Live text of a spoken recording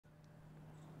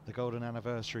the golden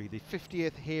anniversary, the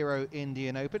 50th Hero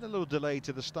Indian Open. A little delay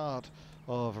to the start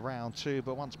of round two,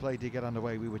 but once play did get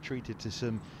underway, we were treated to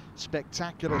some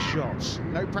spectacular shots.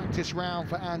 No practice round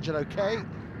for Angelo Kay,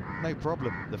 no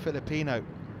problem. The Filipino,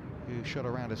 who shot a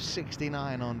round of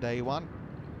 69 on day one.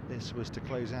 This was to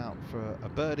close out for a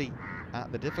birdie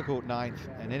at the difficult ninth,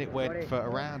 and then it went for a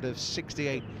round of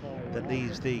 68 that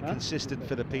leaves the consistent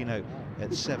Filipino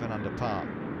at 7 under par.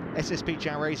 SSP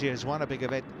Chaurasia has won a big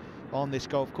event on this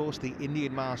golf course, the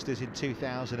Indian Masters in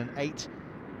 2008,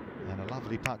 and a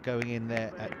lovely putt going in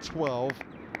there at 12.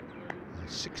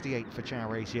 68 for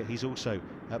Chaurasia. He's also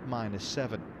at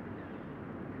 -7.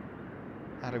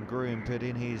 Adam Gruen put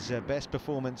in his best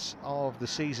performance of the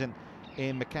season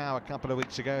in Macau a couple of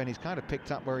weeks ago, and he's kind of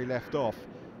picked up where he left off.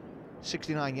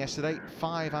 69 yesterday,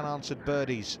 5 unanswered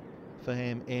birdies for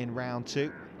him in round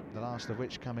two, the last of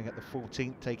which coming at the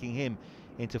 14th, taking him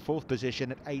into 4th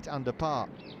position at 8 under par.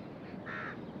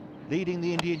 Leading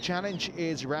the Indian Challenge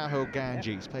is Rahul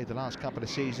Ganji. He's played the last couple of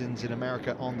seasons in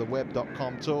America on the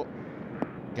Web.com tour.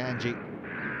 Ganji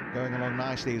going along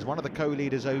nicely. He's one of the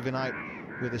co-leaders overnight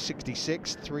with a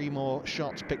 66. 3 more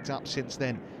shots picked up since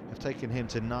then have taken him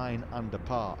to 9 under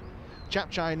par.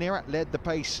 Chapchai Nirat led the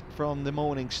pace from the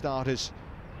morning starters.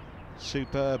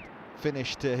 Superb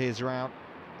finish to his round.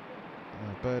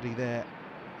 Birdie there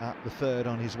at the 3rd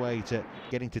on his way to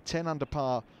getting to 10 under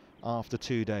par after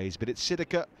 2 days. But it's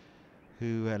Siddikur,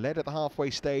 who led at the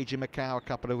halfway stage in Macau a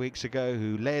couple of weeks ago,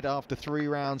 who led after 3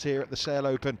 rounds here at the Sail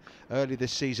Open early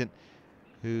this season,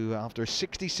 who after a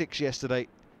 66 yesterday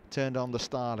turned on the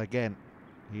style again.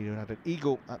 He had an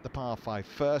eagle at the par 5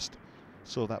 first,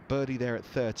 saw that birdie there at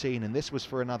 13, and this was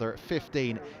for another at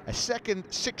 15. A second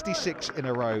 66 in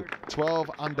a row, 12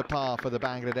 under par for the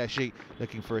Bangladeshi,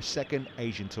 looking for a second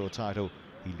Asian Tour title.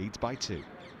 He leads by 2.